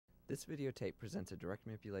This videotape presents a direct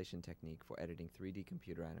manipulation technique for editing 3D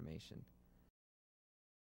computer animation.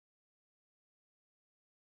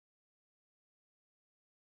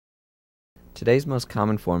 Today's most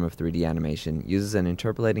common form of 3D animation uses an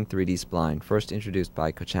interpolating 3D spline first introduced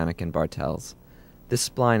by Kochanek and Bartels. This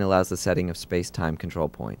spline allows the setting of space-time control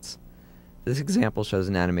points. This example shows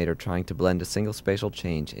an animator trying to blend a single spatial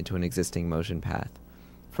change into an existing motion path.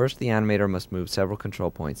 First, the animator must move several control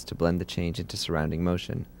points to blend the change into surrounding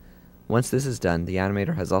motion. Once this is done, the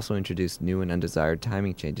animator has also introduced new and undesired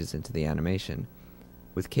timing changes into the animation.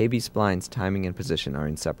 With KB splines, timing and position are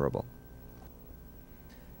inseparable.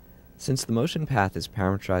 Since the motion path is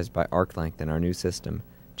parameterized by arc length in our new system,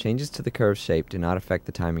 changes to the curve's shape do not affect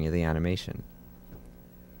the timing of the animation.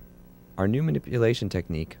 Our new manipulation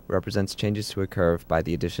technique represents changes to a curve by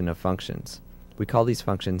the addition of functions. We call these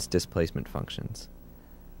functions displacement functions.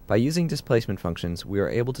 By using displacement functions, we are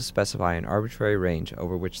able to specify an arbitrary range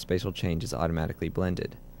over which spatial change is automatically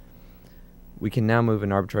blended. We can now move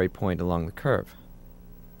an arbitrary point along the curve.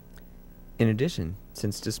 In addition,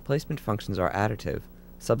 since displacement functions are additive,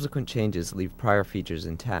 subsequent changes leave prior features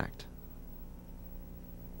intact.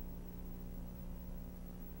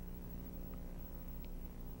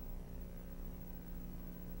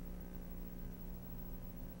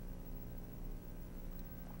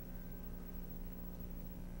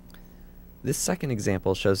 This second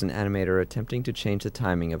example shows an animator attempting to change the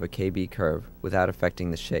timing of a KB curve without affecting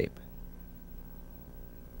the shape.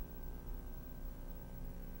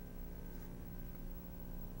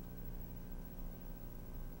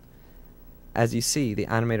 As you see, the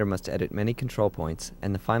animator must edit many control points,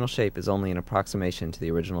 and the final shape is only an approximation to the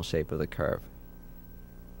original shape of the curve.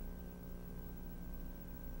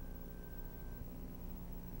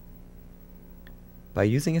 By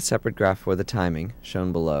using a separate graph for the timing,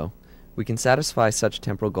 shown below, we can satisfy such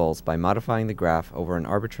temporal goals by modifying the graph over an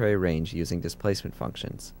arbitrary range using displacement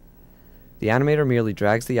functions. The animator merely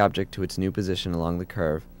drags the object to its new position along the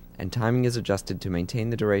curve, and timing is adjusted to maintain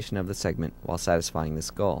the duration of the segment while satisfying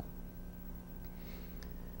this goal.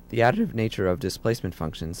 The additive nature of displacement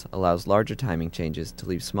functions allows larger timing changes to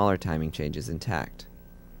leave smaller timing changes intact.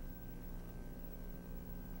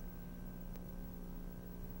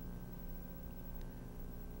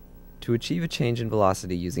 To achieve a change in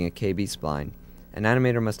velocity using a KB spline, an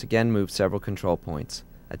animator must again move several control points,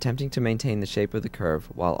 attempting to maintain the shape of the curve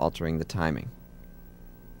while altering the timing.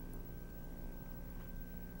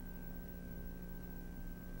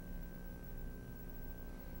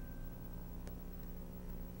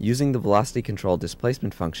 Using the velocity control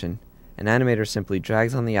displacement function, an animator simply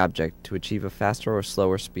drags on the object to achieve a faster or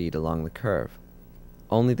slower speed along the curve.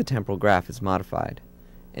 Only the temporal graph is modified.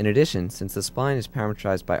 In addition, since the spline is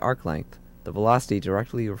parameterized by arc length, the velocity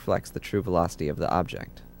directly reflects the true velocity of the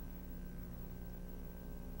object.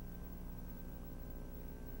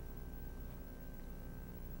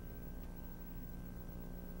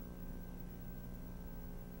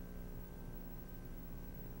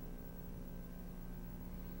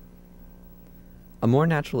 A more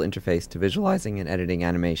natural interface to visualizing and editing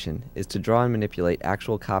animation is to draw and manipulate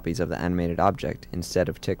actual copies of the animated object instead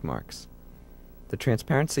of tick marks. The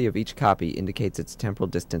transparency of each copy indicates its temporal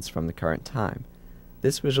distance from the current time.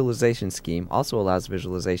 This visualization scheme also allows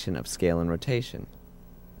visualization of scale and rotation.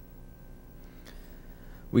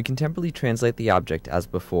 We can temporally translate the object as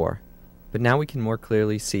before, but now we can more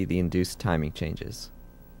clearly see the induced timing changes.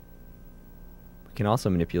 We can also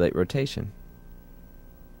manipulate rotation.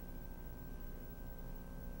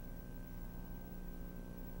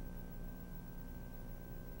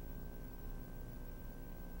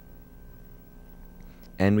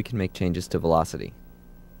 And we can make changes to velocity.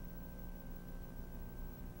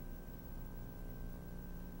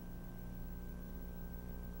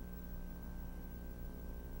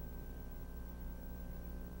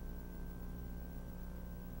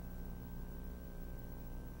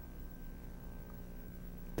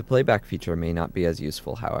 The playback feature may not be as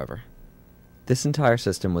useful, however. This entire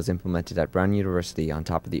system was implemented at Brown University on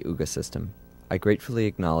top of the UGA system. I gratefully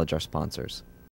acknowledge our sponsors.